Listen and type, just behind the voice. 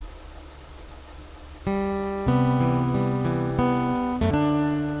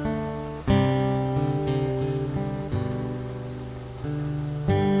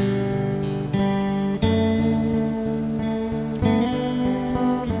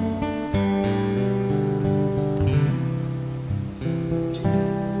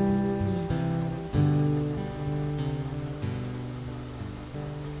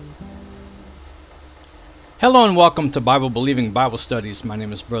Hello and welcome to Bible Believing Bible Studies. My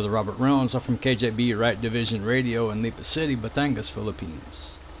name is Brother Robert Reynolds. I'm from KJB Right Division Radio in Lipa City, Batangas,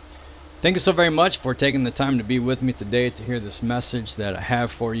 Philippines. Thank you so very much for taking the time to be with me today to hear this message that I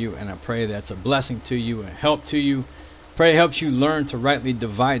have for you, and I pray that's a blessing to you and a help to you. Pray it helps you learn to rightly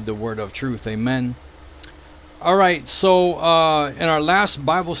divide the word of truth. Amen. All right, so in our last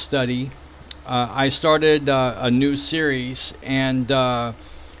Bible study, I started a new series, and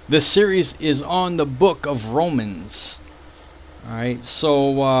this series is on the book of Romans. All right,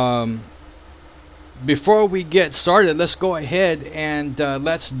 so before we get started, let's go ahead and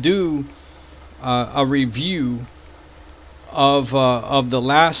let's do a review of the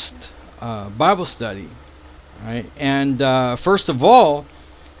last Bible study. All right, and first of all,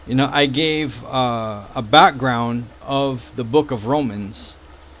 I gave a background of the book of Romans,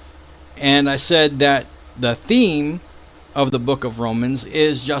 and I said that the theme of the book of Romans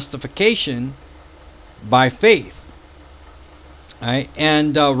is justification by faith. Right?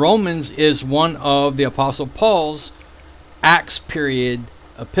 And Romans is one of the Apostle Paul's Acts period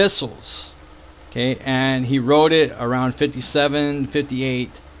epistles. Okay, and he wrote it around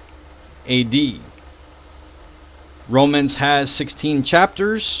 57-58 AD. Romans has 16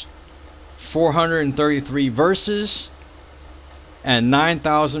 chapters, 433 verses, and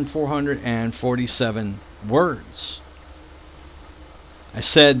 9,447 words. I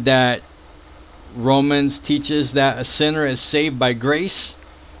said that Romans teaches that a sinner is saved by grace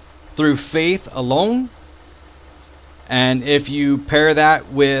through faith alone. And if you pair that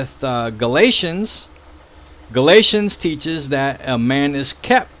with Galatians teaches that a man is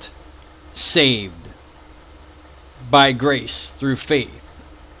kept saved by grace through faith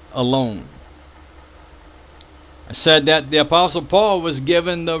alone. I said that the Apostle Paul was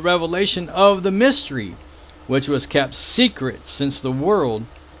given the revelation of the mystery, which was kept secret since the world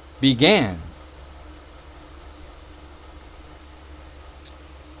began.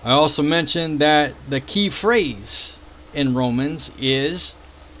 I also mentioned that the key phrase in Romans is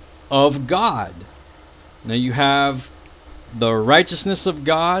of God. Now you have the righteousness of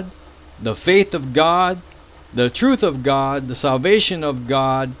God, the faith of God, the truth of God, the salvation of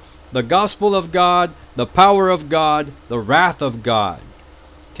God, the gospel of God, the power of God, the wrath of God.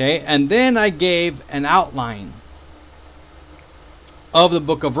 Okay, and then I gave an outline of the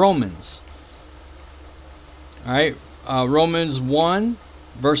book of Romans. All right, Romans 1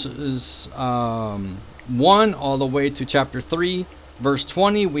 verses 1 all the way to chapter 3 verse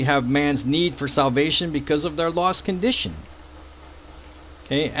 20. We have man's need for salvation because of their lost condition.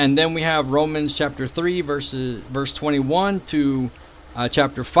 Okay, and then we have Romans chapter 3 verse 21 to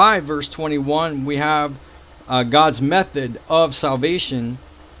chapter 5 verse 21. We have God's method of salvation.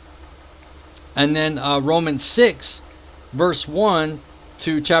 And then Romans 6 verse 1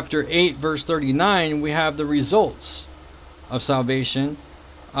 to chapter 8 verse 39, we have the results of salvation.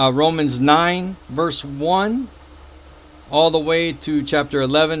 Romans 9 verse 1 all the way to chapter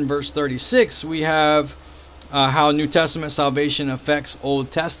 11 verse 36, we have how New Testament salvation affects Old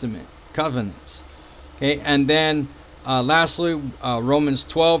Testament covenants. Okay, and then lastly, Romans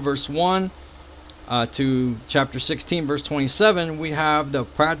 12 verse 1 to chapter 16 verse 27, we have the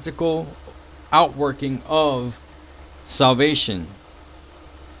practical outworking of salvation.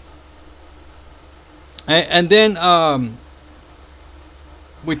 And then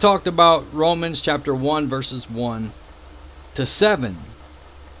we talked about Romans chapter 1 verses 1 to 7.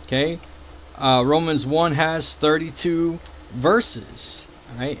 Okay, Romans 1 has 32 verses.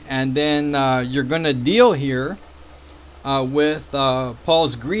 Right, and then you're going to deal here with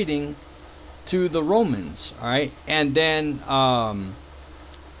Paul's greeting to the Romans. All right, and then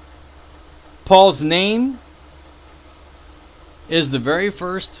Paul's name is the very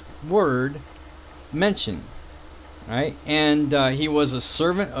first word mentioned. Right, and he was a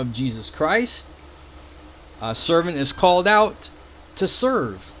servant of Jesus Christ. A servant is called out to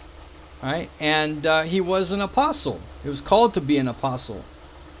serve. Right, and he was an apostle. He was called to be an apostle.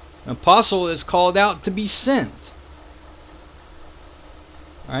 An apostle is called out to be sent.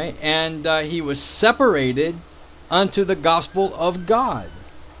 Right, and he was separated unto the gospel of God.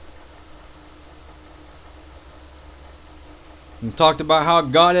 We talked about how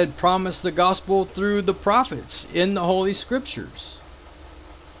God had promised the gospel through the prophets in the Holy Scriptures.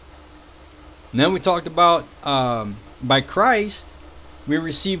 And then we talked about by Christ, we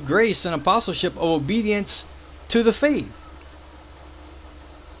receive grace and apostleship of obedience to the faith.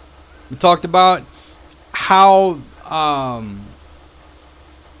 We talked about how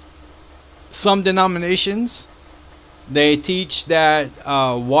some denominations, they teach that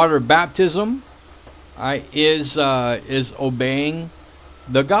water baptism is obeying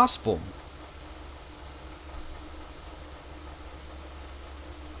the gospel.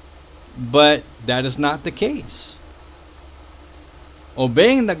 But that is not the case.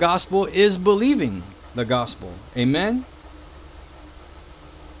 Obeying the gospel is believing the gospel. Amen?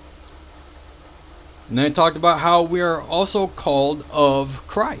 And then I talked about how we are also called of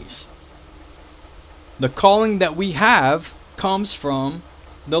Christ. The calling that we have comes from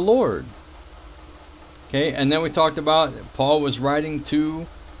the Lord. Okay, and then we talked about Paul was writing to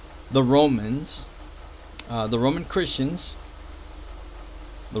the Romans, the Roman Christians,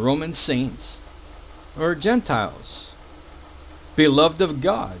 the Roman saints, or Gentiles, beloved of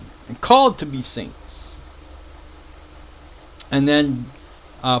God and called to be saints. And then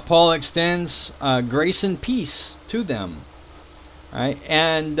Paul extends grace and peace to them. Right?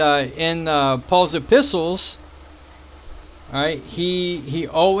 And in Paul's epistles, right, he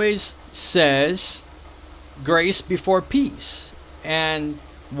always says grace before peace. And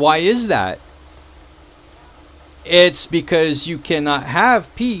why is that? It's because you cannot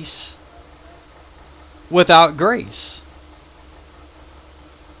have peace without grace.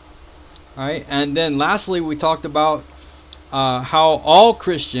 All right? And then lastly, we talked about how all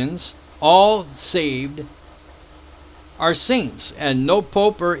Christians, all saved, are saints, and no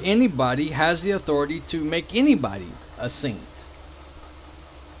pope or anybody has the authority to make anybody a saint.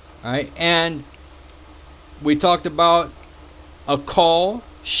 All right? And we talked about a call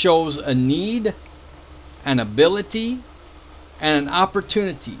shows a need, an ability, and an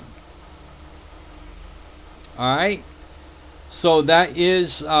opportunity. All right? So that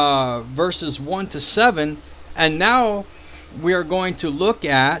is verses 1 to 7. And now we are going to look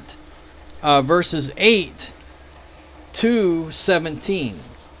at verses 8 to 17.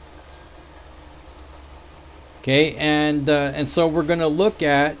 Okay, and so we're going to look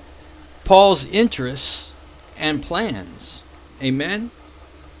at Paul's interests and plans. Amen.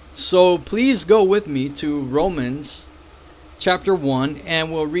 So please go with me to Romans chapter 1,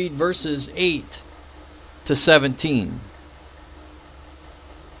 and we'll read verses 8 to 17.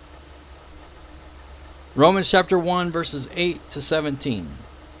 Romans chapter 1, verses 8 to 17.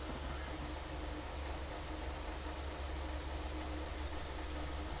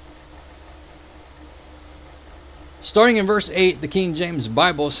 Starting in verse 8, the King James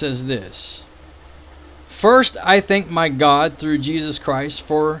Bible says this: "First, I thank my God through Jesus Christ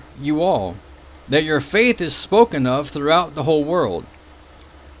for you all, that your faith is spoken of throughout the whole world.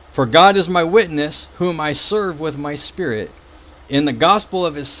 For God is my witness, whom I serve with my spirit, in the gospel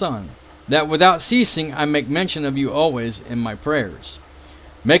of his Son, that without ceasing I make mention of you always in my prayers,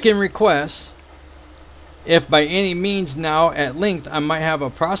 making requests, if by any means now at length I might have a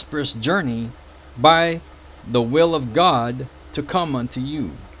prosperous journey by the will of God to come unto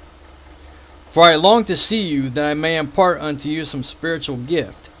you. For I long to see you, that I may impart unto you some spiritual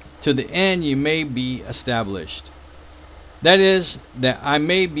gift, to the end you may be established. That is, that I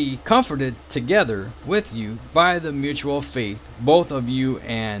may be comforted together with you by the mutual faith, both of you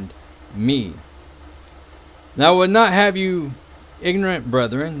and me. Now I would not have you ignorant,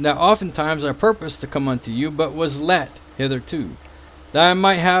 brethren, that oftentimes I purposed to come unto you, but was let hitherto, that I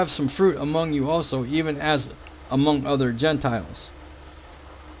might have some fruit among you also, even as among other Gentiles.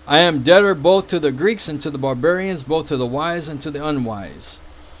 I am debtor both to the Greeks and to the barbarians, both to the wise and to the unwise.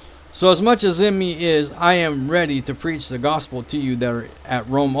 So as much as in me is, I am ready to preach the gospel to you that are at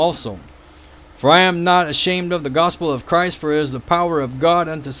Rome also. For I am not ashamed of the gospel of Christ, for it is the power of God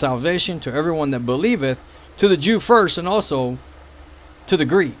unto salvation to everyone that believeth, to the Jew first, and also to the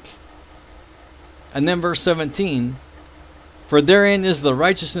Greek." And then verse 17, "For therein is the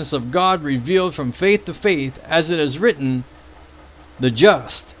righteousness of God revealed from faith to faith, as it is written, the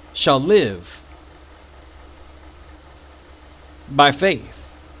just shall live by faith."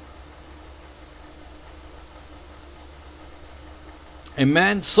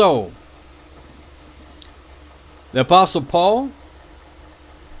 Amen. So, the Apostle Paul,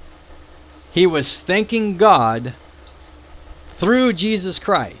 he was thanking God through Jesus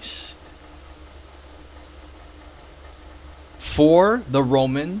Christ for the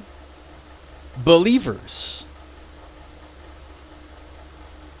Roman believers.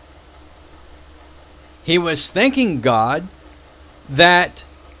 He was thanking God that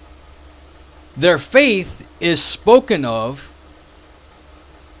their faith is spoken of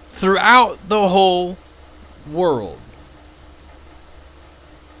throughout the whole world.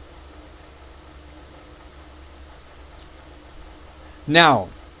 Now,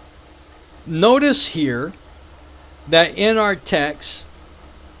 notice here that in our text,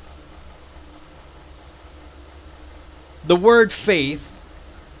 the word faith,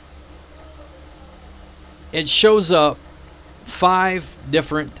 it shows up 5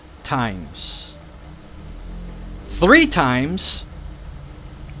 different times. 3 times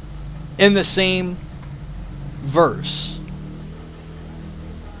in the same verse.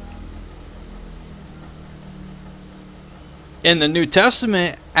 In the New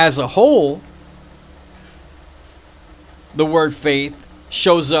Testament as a whole, the word faith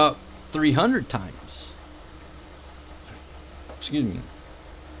shows up 300 times. Excuse me.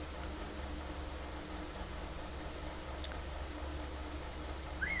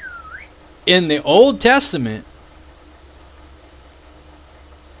 In the Old Testament,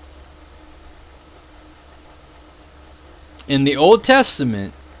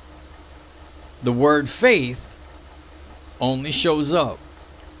 the word faith only shows up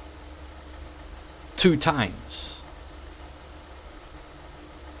 2 times.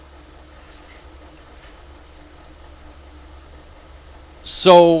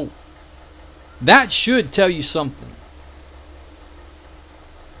 So that should tell you something.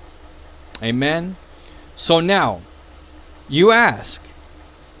 Amen. So now you ask,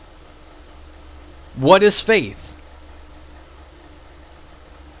 what is faith?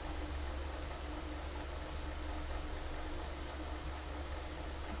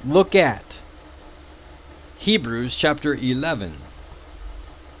 Look at Hebrews chapter 11.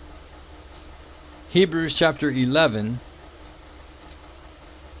 Hebrews chapter 11.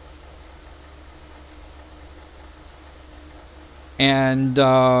 And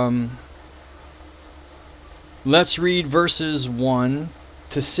let's read verses 1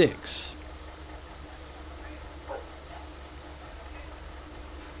 to 6.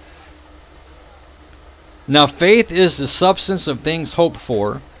 Now faith is the substance of things hoped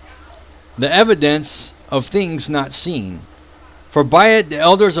for, the evidence of things not seen. For by it the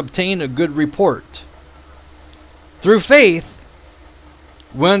elders obtained a good report. Through faith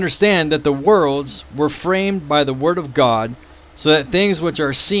we understand that the worlds were framed by the word of God, so that things which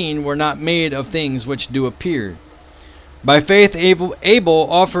are seen were not made of things which do appear. By faith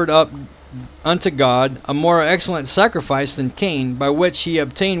Abel offered up unto God a more excellent sacrifice than Cain, by which he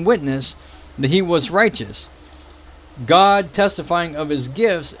obtained witness that he was righteous, God testifying of his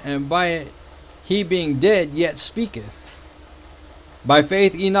gifts, and by it he being dead yet speaketh. By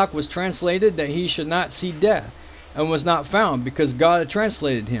faith Enoch was translated that he should not see death, and was not found, because God had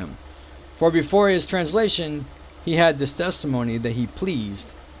translated him. For before his translation he had this testimony, that he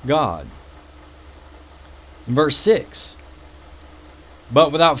pleased God. Verse 6.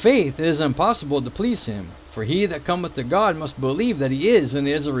 But without faith it is impossible to please him. For he that cometh to God must believe that he is, and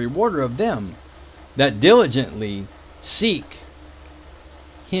is a rewarder of them that diligently seek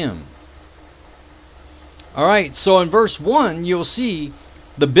him. Alright, so in verse 1 you'll see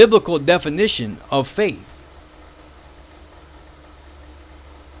the biblical definition of faith.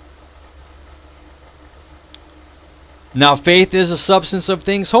 Now faith is the substance of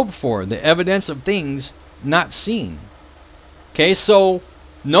things hoped for, the evidence of things not seen. Okay, so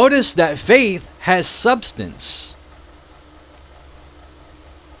notice that faith has substance.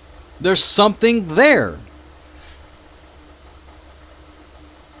 There's something there.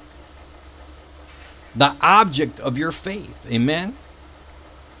 The object of your faith. Amen.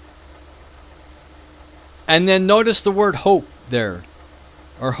 And then notice the word hope there,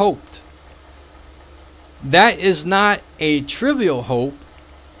 or hoped. That is not a trivial hope.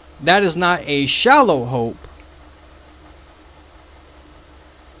 That is not a shallow hope.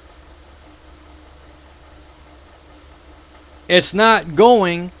 It's not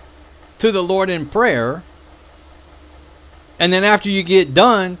going to the Lord in prayer, and then after you get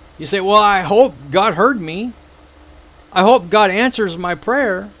done, you say, well, I hope God heard me. I hope God answers my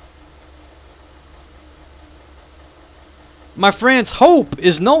prayer. My friends, hope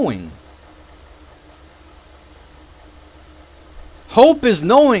is knowing. Hope is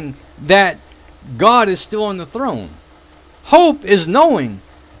knowing that God is still on the throne. Hope is knowing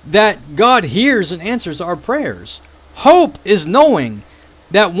that God hears and answers our prayers. Hope is knowing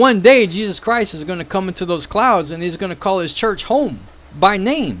that one day Jesus Christ is going to come into those clouds and he's going to call his church home by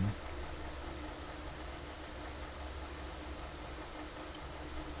name.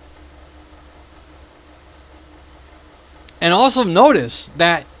 And also notice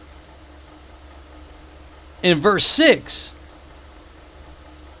that in verse 6,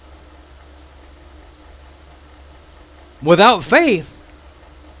 without faith,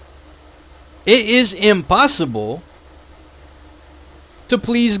 it is impossible to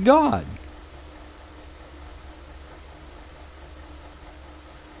please God.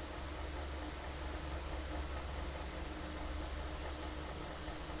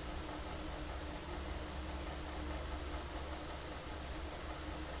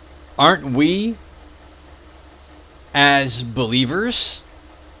 Aren't we, as believers,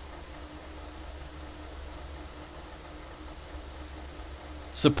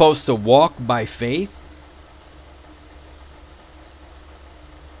 supposed to walk by faith?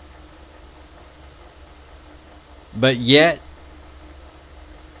 But yet,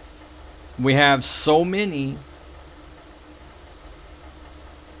 we have so many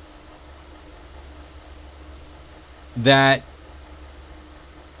that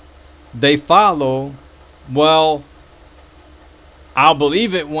they follow, well, I'll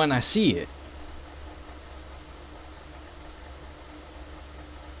believe it when I see it.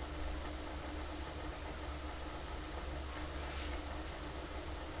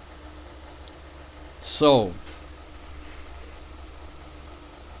 So,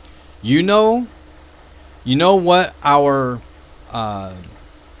 you know what our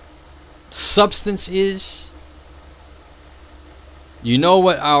substance is. You know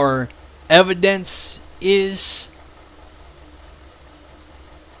what our evidence is.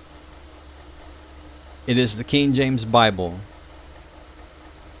 It is the King James Bible,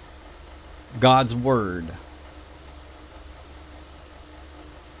 God's Word.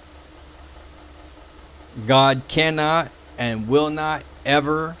 God cannot and will not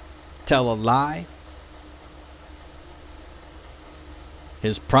ever tell a lie.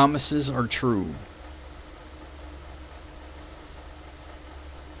 His promises are true.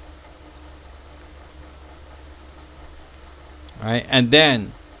 All right, and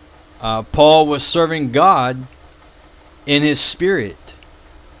then Paul was serving God in his spirit,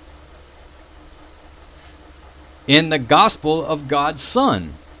 in the gospel of God's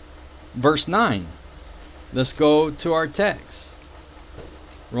Son. Verse 9. Let's go to our text.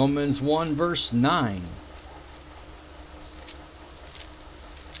 Romans 1 verse 9.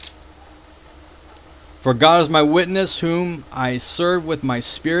 For God is my witness, whom I serve with my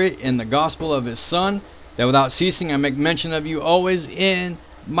spirit in the gospel of his Son, that without ceasing I make mention of you always in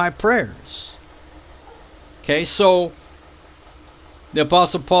my prayers. Okay, so the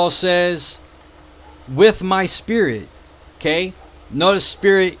Apostle Paul says, with my spirit. Okay, notice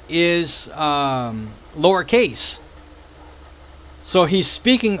spirit is lowercase. So he's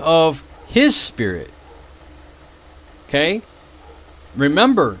speaking of his spirit. Okay,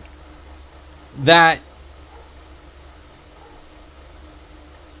 remember that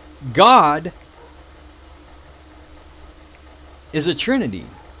God is a Trinity.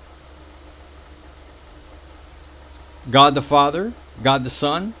 God the Father, God the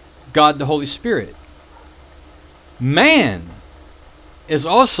Son, God the Holy Spirit. Man is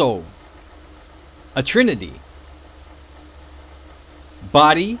also a Trinity.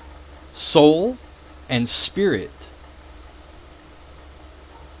 Body, soul, and spirit.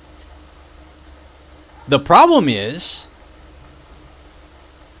 The problem is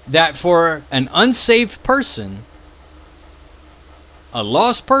that for an unsaved person, a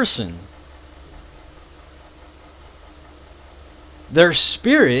lost person, their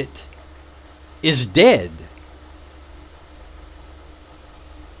spirit is dead.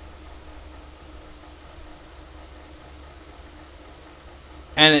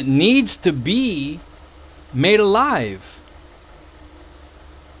 And it needs to be made alive.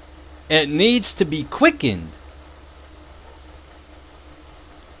 It needs to be quickened.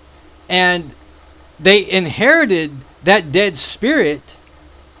 And they inherited that dead spirit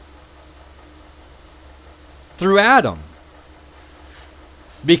through Adam.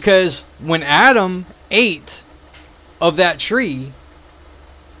 Because when Adam ate of that tree,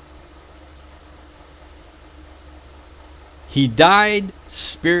 he died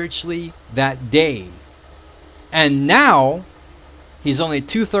spiritually that day. And now, he's only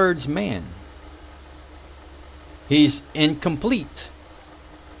 2/3 man. He's incomplete.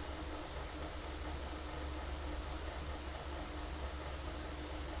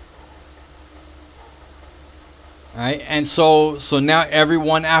 All right, and so now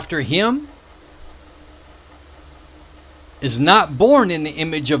everyone after him is not born in the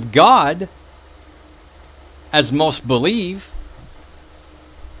image of God, as most believe.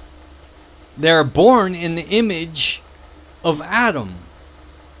 They're born in the image of Adam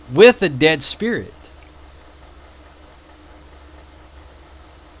with a dead spirit.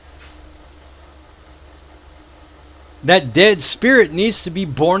 That dead spirit needs to be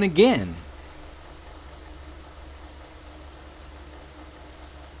born again.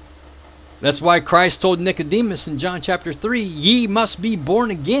 That's why Christ told Nicodemus in John chapter 3, ye must be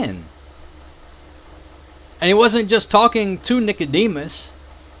born again. And he wasn't just talking to Nicodemus.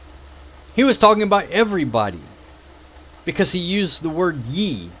 He was talking about everybody. Because he used the word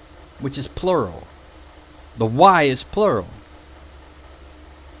ye, which is plural. The Y is plural.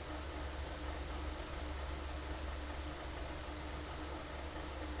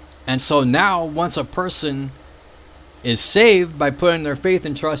 And so now, once a person is saved by putting their faith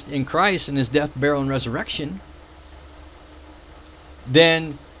and trust in Christ and his death, burial, and resurrection,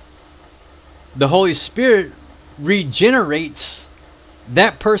 then the Holy Spirit regenerates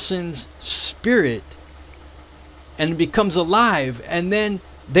that person's spirit and becomes alive, and then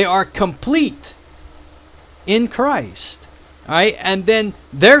they are complete in Christ. All right? And then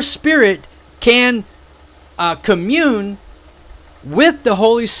their spirit can commune with the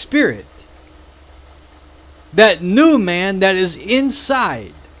Holy Spirit. That new man that is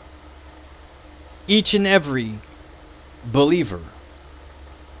inside each and every believer.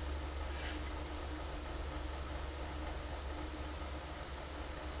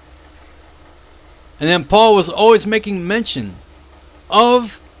 And then Paul was always making mention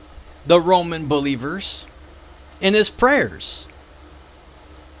of the Roman believers in his prayers.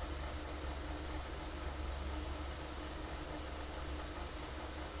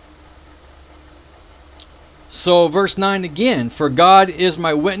 So verse 9 again, for God is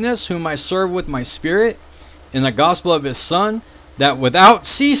my witness, whom I serve with my spirit in the gospel of his Son, that without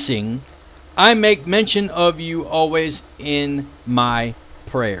ceasing I make mention of you always in my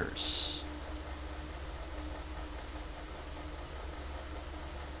prayers.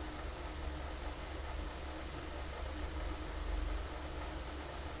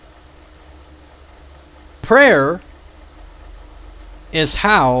 Prayer is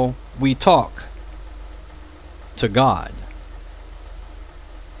how we talk to God.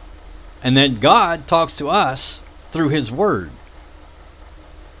 And then God talks to us through his word.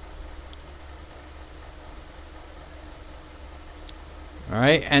 All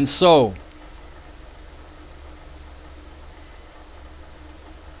right, and so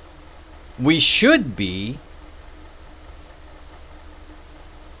we should be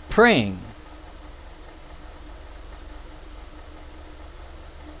praying.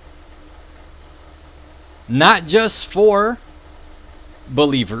 Not just for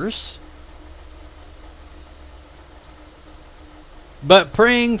believers, but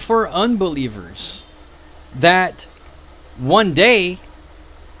praying for unbelievers, that one day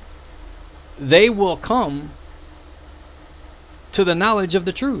they will come to the knowledge of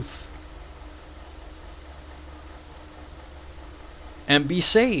the truth and be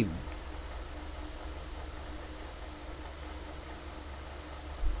saved.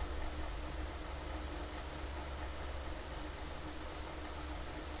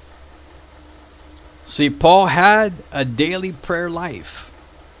 See, Paul had a daily prayer life.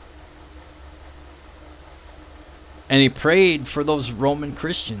 And he prayed for those Roman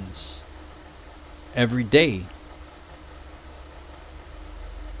Christians every day.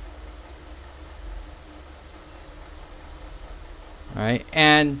 All right?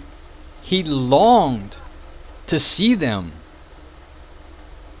 And he longed to see them,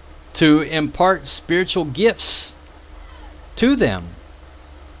 to impart spiritual gifts to them.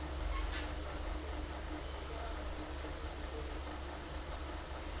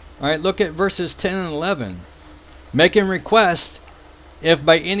 All right, look at verses 10 and 11. Making request, if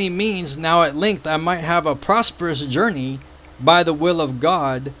by any means now at length I might have a prosperous journey by the will of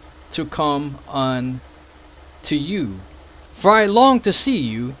God to come unto you. For I long to see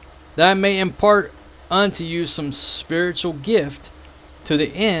you, that I may impart unto you some spiritual gift, to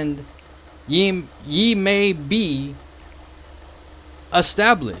the end ye may be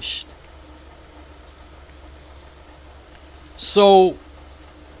established. So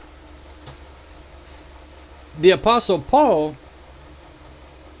the Apostle Paul,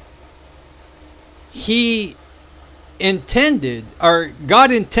 he intended, or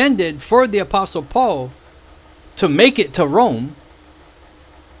God intended for the Apostle Paul to make it to Rome,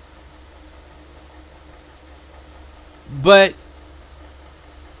 but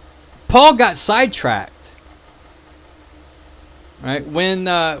Paul got sidetracked, right,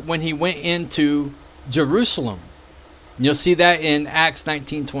 when he went into Jerusalem. You'll see that in Acts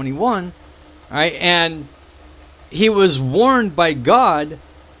 19:21, right? And he was warned by God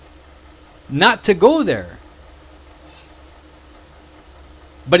not to go there,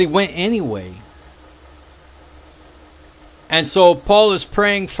 but he went anyway. And so Paul is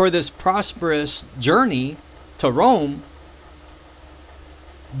praying for this prosperous journey to Rome,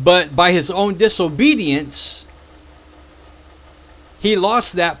 but by his own disobedience, he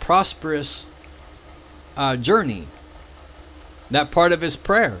lost that prosperous journey, that part of his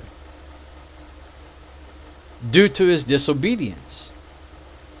prayer, due to his disobedience.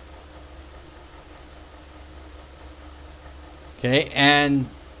 Okay, and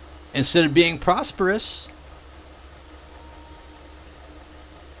instead of being prosperous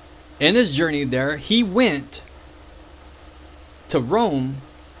in his journey there, he went to Rome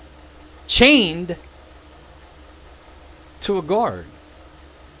chained to a guard.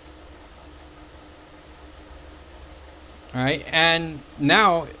 All right, and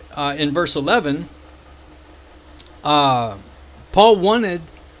now in verse 11, Paul wanted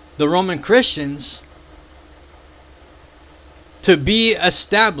the Roman Christians to be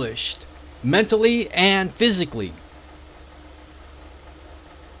established mentally and physically.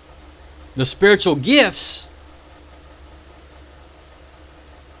 The spiritual gifts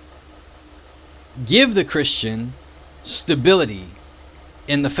give the Christian stability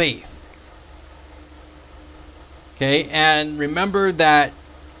in the faith. Okay, and remember that,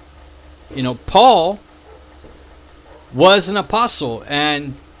 Paul was an apostle,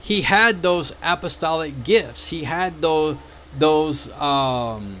 and he had those apostolic gifts. He had those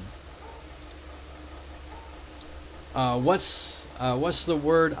what's the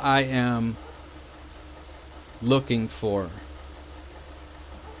word I am looking for?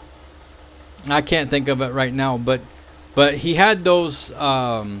 I can't think of it right now, but he had those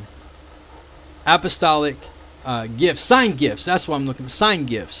apostolic gifts, sign gifts. That's what I'm looking for, sign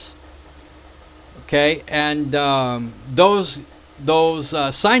gifts. Okay, and those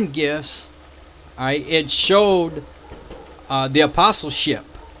sign gifts, it showed the apostleship.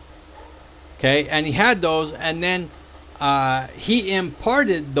 Okay, and he had those, and then he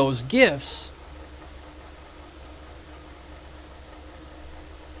imparted those gifts,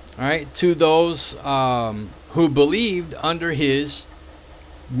 to those who believed under his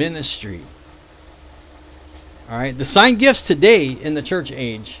ministry. All right, the sign gifts today in the church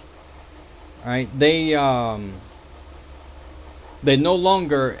age, they no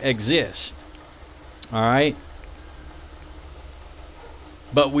longer exist. All right,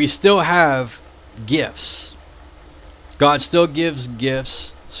 but we still have gifts. God still gives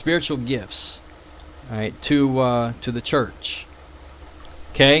gifts, spiritual gifts, to the church.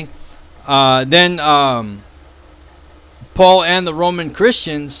 Okay, then Paul and the Roman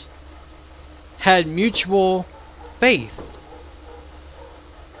Christians had mutual faith.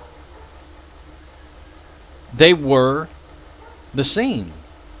 They were the same.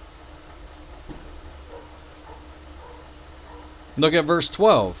 Look at verse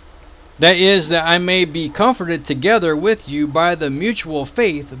 12. That is, that I may be comforted together with you by the mutual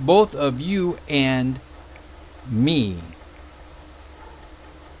faith, both of you and me.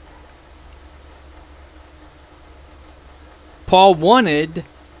 Paul wanted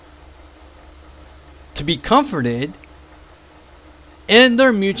to be comforted in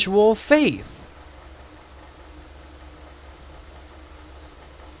their mutual faith.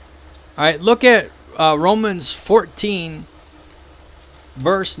 All right, look at Romans 14,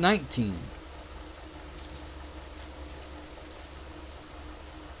 verse 19.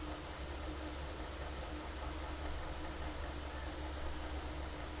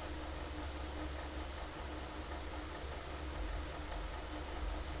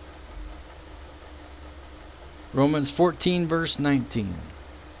 Romans 14, verse 19.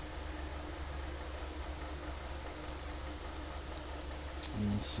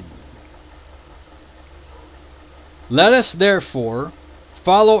 Let me see. Let us therefore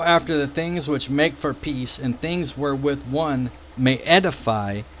follow after the things which make for peace, and things wherewith one may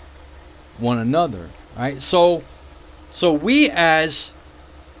edify one another. All right? So we as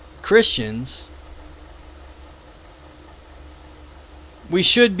Christians, we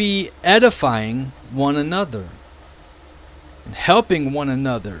should be edifying one another and helping one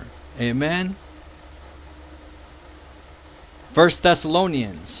another. Amen. 1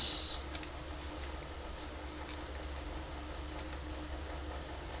 Thessalonians.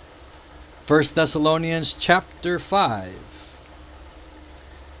 First Thessalonians chapter 5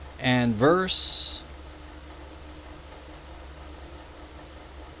 and verse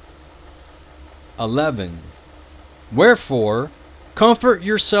 11. Wherefore, comfort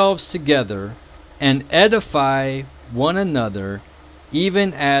yourselves together and edify one another,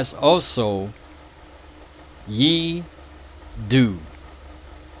 even as also ye do.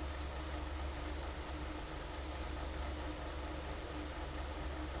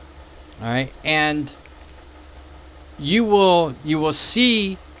 All right, and you will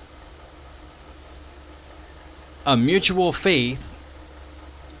see a mutual faith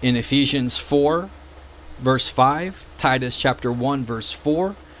in Ephesians 4, verse 5, Titus chapter 1 verse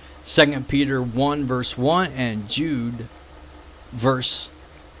 4, 2 Peter 1 verse 1, and Jude verse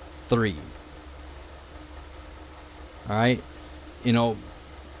 3. Alright,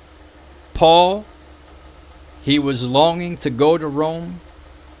 Paul, he was longing to go to Rome,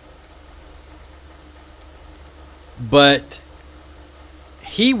 but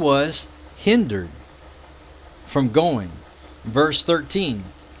he was hindered from going. Verse 13,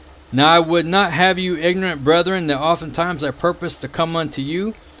 now I would not have you ignorant, brethren, that oftentimes I purposed to come unto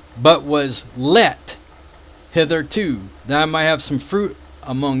you, but was let hitherto, that I might have some fruit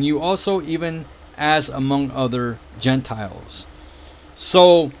among you also, even as among other Gentiles.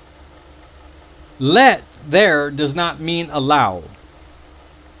 So, let there does not mean allow.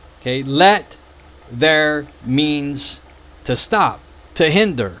 Okay, let there means to stop, to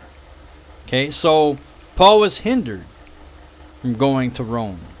hinder. Okay, so Paul was hindered from going to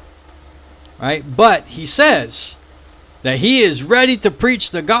Rome. Right? But he says that he is ready to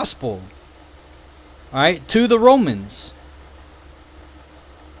preach the gospel, right, to the Romans.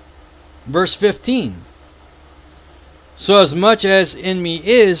 Verse 15. So as much as in me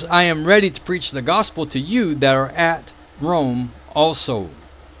is, I am ready to preach the gospel to you that are at Rome also.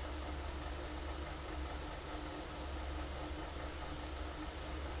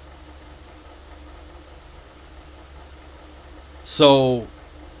 So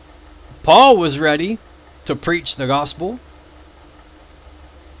Paul was ready to preach the gospel.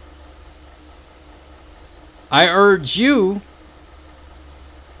 I urge you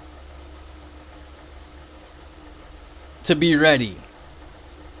to be ready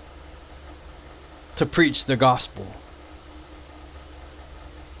to preach the gospel.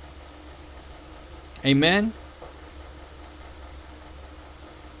 Amen.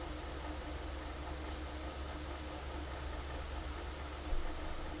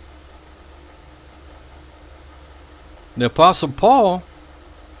 The Apostle Paul,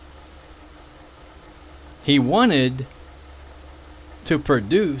 he wanted to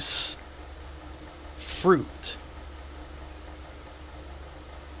produce fruit.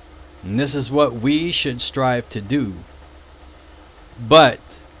 And this is what we should strive to do.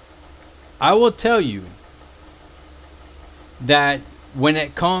 But I will tell you that when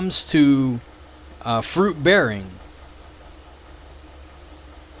it comes to fruit bearing,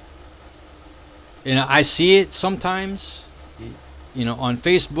 I see it sometimes, on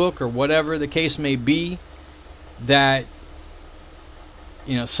Facebook or whatever the case may be, that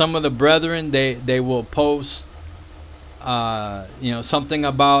some of the brethren, they will post something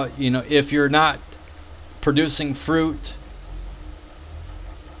about, if you're not producing fruit,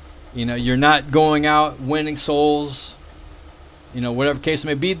 you're not going out winning souls, whatever case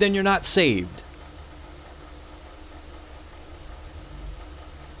may be, then you're not saved.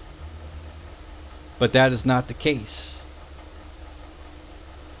 But that is not the case.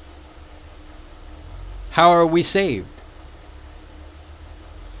 How are we saved?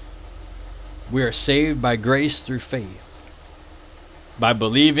 We are saved by grace through faith, by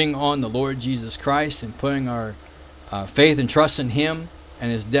believing on the Lord Jesus Christ and putting our faith and trust in Him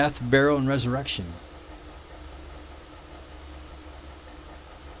and His death, burial, and resurrection.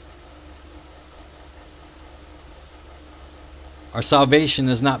 Our salvation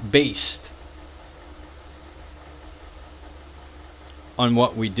is not based on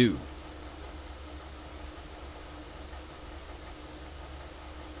what we do.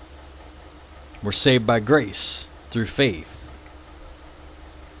 We're saved by grace through faith.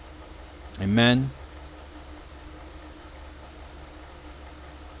 Amen.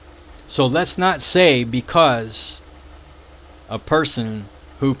 So let's not say because a person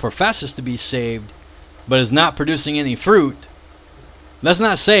who professes to be saved but is not producing any fruit, let's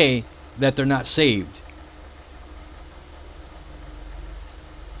not say that they're not saved.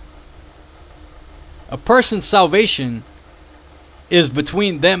 A person's salvation is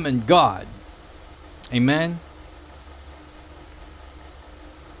between them and God. Amen.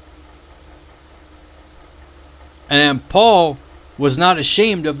 And Paul was not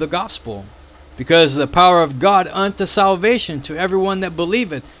ashamed of the gospel, because the power of God unto salvation to everyone that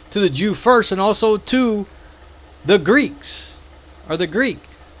believeth, to the Jew first, and also to the Greeks, or the Greek.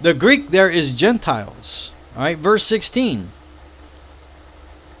 The Greek there is Gentiles. All right, verse 16.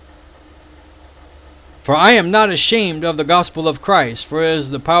 For I am not ashamed of the gospel of Christ, for it is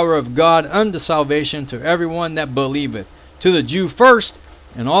the power of God unto salvation to everyone that believeth, to the Jew first,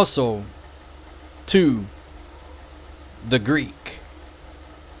 and also to the Greek.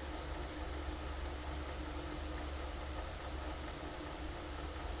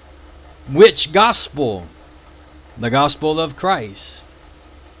 Which gospel? The gospel of Christ.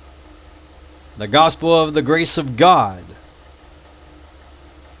 the gospel of the grace of God,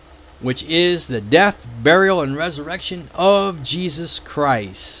 which is the death, burial, and resurrection of Jesus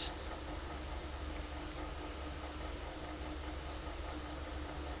Christ.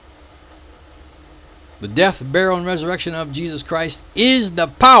 The death, burial, and resurrection of Jesus Christ is the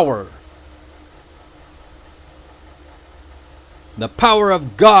power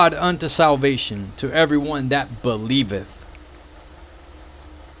of God unto salvation to everyone that believeth.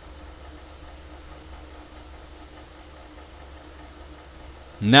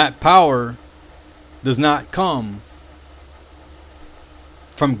 And that power does not come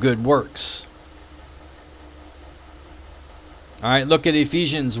from good works. All right, look at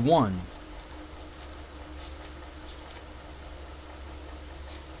Ephesians 1.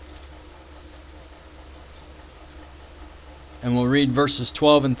 And we'll read verses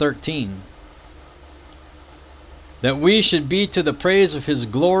 12 and 13. That we should be to the praise of his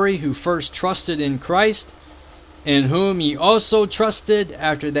glory, who first trusted in Christ, in whom ye also trusted,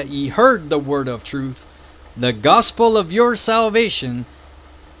 after that ye heard the word of truth, the gospel of your salvation,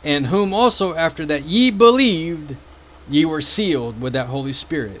 in whom also after that ye believed, ye were sealed with that Holy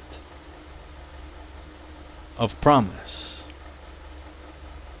Spirit of promise.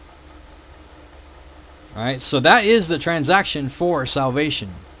 Alright, so that is the transaction for salvation.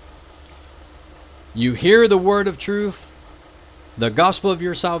 You hear the word of truth, the gospel of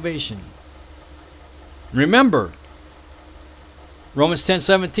your salvation. Remember, Romans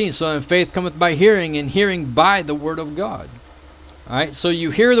 10:17, so then faith cometh by hearing, and hearing by the word of God. Alright, so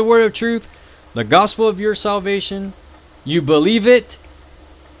you hear the word of truth, the gospel of your salvation, you believe it,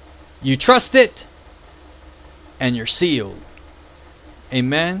 you trust it, and you're sealed.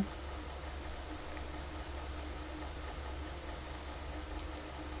 Amen.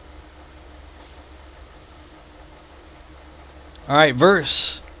 Alright,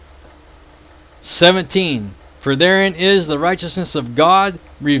 verse 17. For therein is the righteousness of God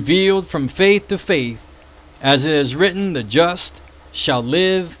revealed from faith to faith, as it is written, the just shall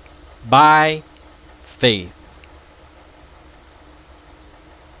live by faith.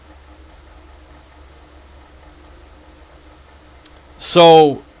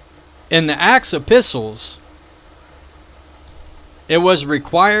 So, in the Acts epistles, it was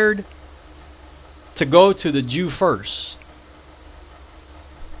required to go to the Jew first.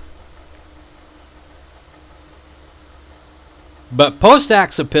 But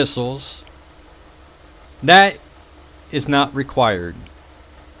post-Acts epistles, that is not required.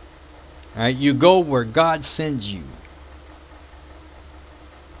 Alright, you go where God sends you.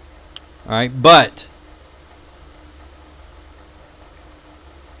 Alright, but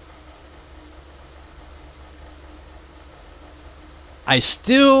I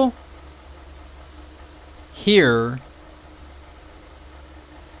still hear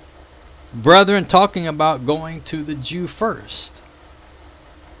brethren talking about going to the Jew first.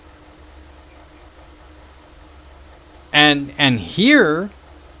 And here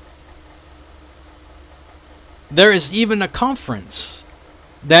there is even a conference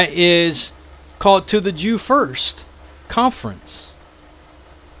that is called To the Jew First Conference.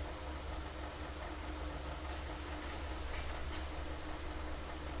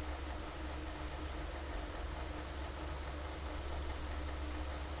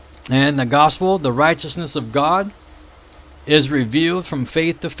 And the gospel, the righteousness of God, is revealed from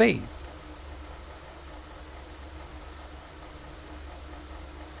faith to faith.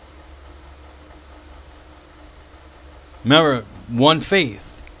 Remember, one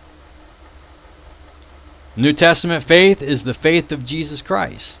faith. New Testament faith is the faith of Jesus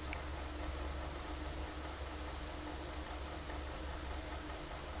Christ.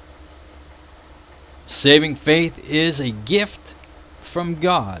 Saving faith is a gift from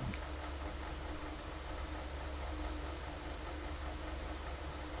God.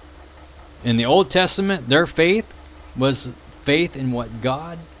 In the Old Testament, their faith was faith in what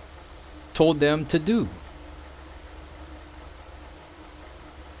God told them to do.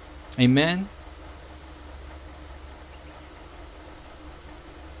 Amen.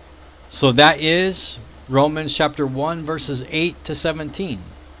 So that is Romans chapter 1 verses 8 to 17.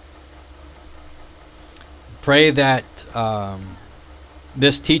 Pray that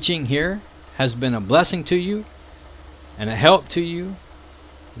this teaching here has been a blessing to you and a help to you.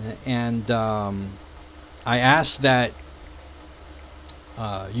 And I ask that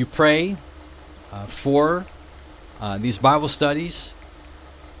you pray for these Bible studies,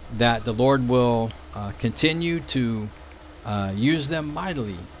 that the Lord will continue to use them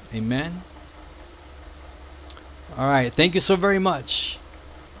mightily. Amen. All right. Thank you so very much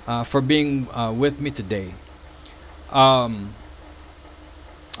for being with me today.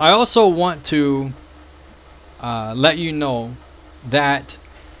 I also want to let you know that,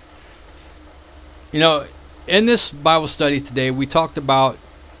 in this Bible study today, we talked about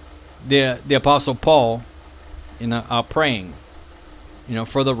the Apostle Paul, praying,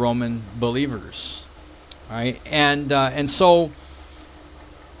 for the Roman believers, right? And so,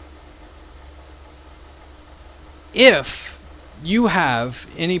 if you have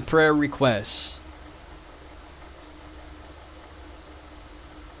any prayer requests,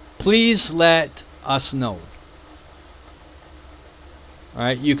 please let us know. All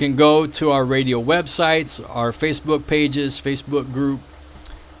right, you can go to our radio websites, our Facebook pages, Facebook group,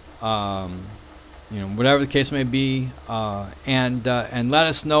 whatever the case may be, and let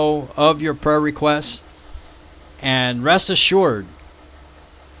us know of your prayer requests. And rest assured,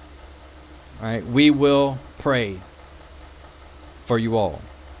 all right, we will pray for you all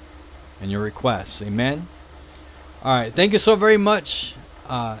and your requests. Amen. All right, thank you so very much.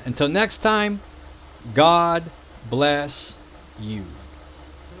 Until next time, God bless you.